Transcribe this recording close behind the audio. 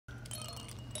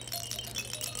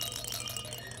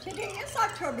Today is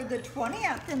October the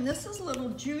 20th, and this is little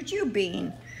Juju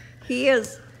Bean. He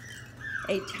is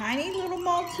a tiny little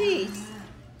Maltese.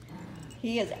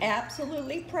 He is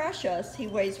absolutely precious. He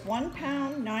weighs 1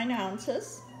 pound, 9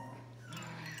 ounces.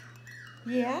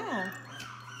 Yeah.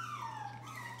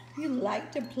 You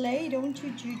like to play, don't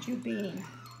you, Juju Bean?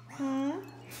 Huh?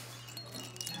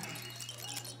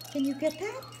 Can you get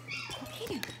that? Go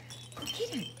get him. Go get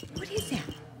him. What is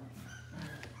that?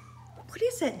 What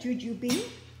is that, Juju Bean?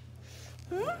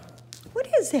 Hmm? What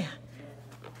is that?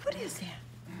 What is that?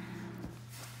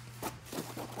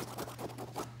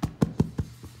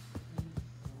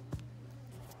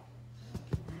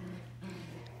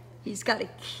 He's got a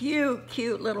cute,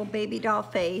 cute little baby doll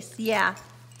face. Yeah.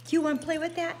 Do you want to play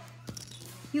with that?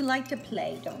 You like to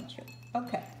play, don't you?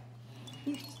 Okay.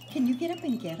 Can you get up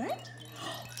and get it?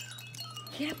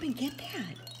 Get up and get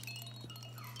that.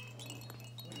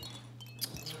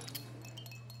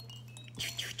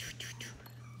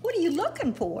 What are you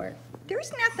looking for?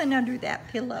 There's nothing under that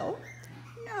pillow.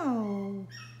 No,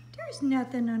 there's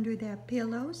nothing under that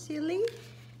pillow, silly.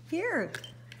 Here,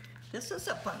 this is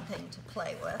a fun thing to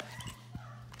play with.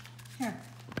 Here.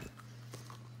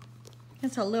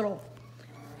 It's a little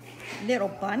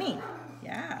bunny.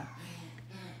 Yeah.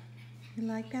 You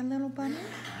like that little bunny?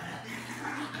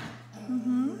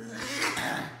 Mm-hmm.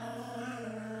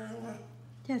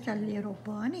 That's a little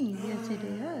bunny. Yes, it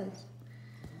is.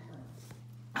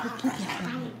 Get that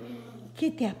bunny.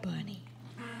 Get that bunny.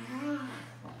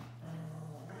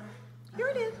 Here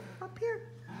it is, up here.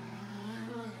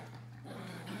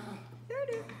 There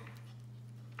it is.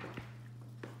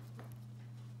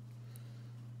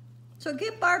 So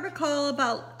give Barb a call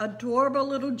about adorable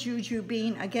little Juju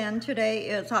Bean. Again, today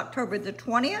is October the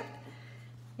 20th,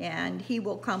 and he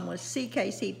will come with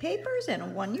CKC papers and a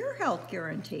 1-year health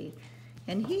guarantee.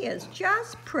 And he is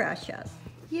just precious.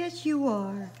 Yes, you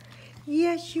are.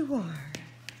 Yes, you are.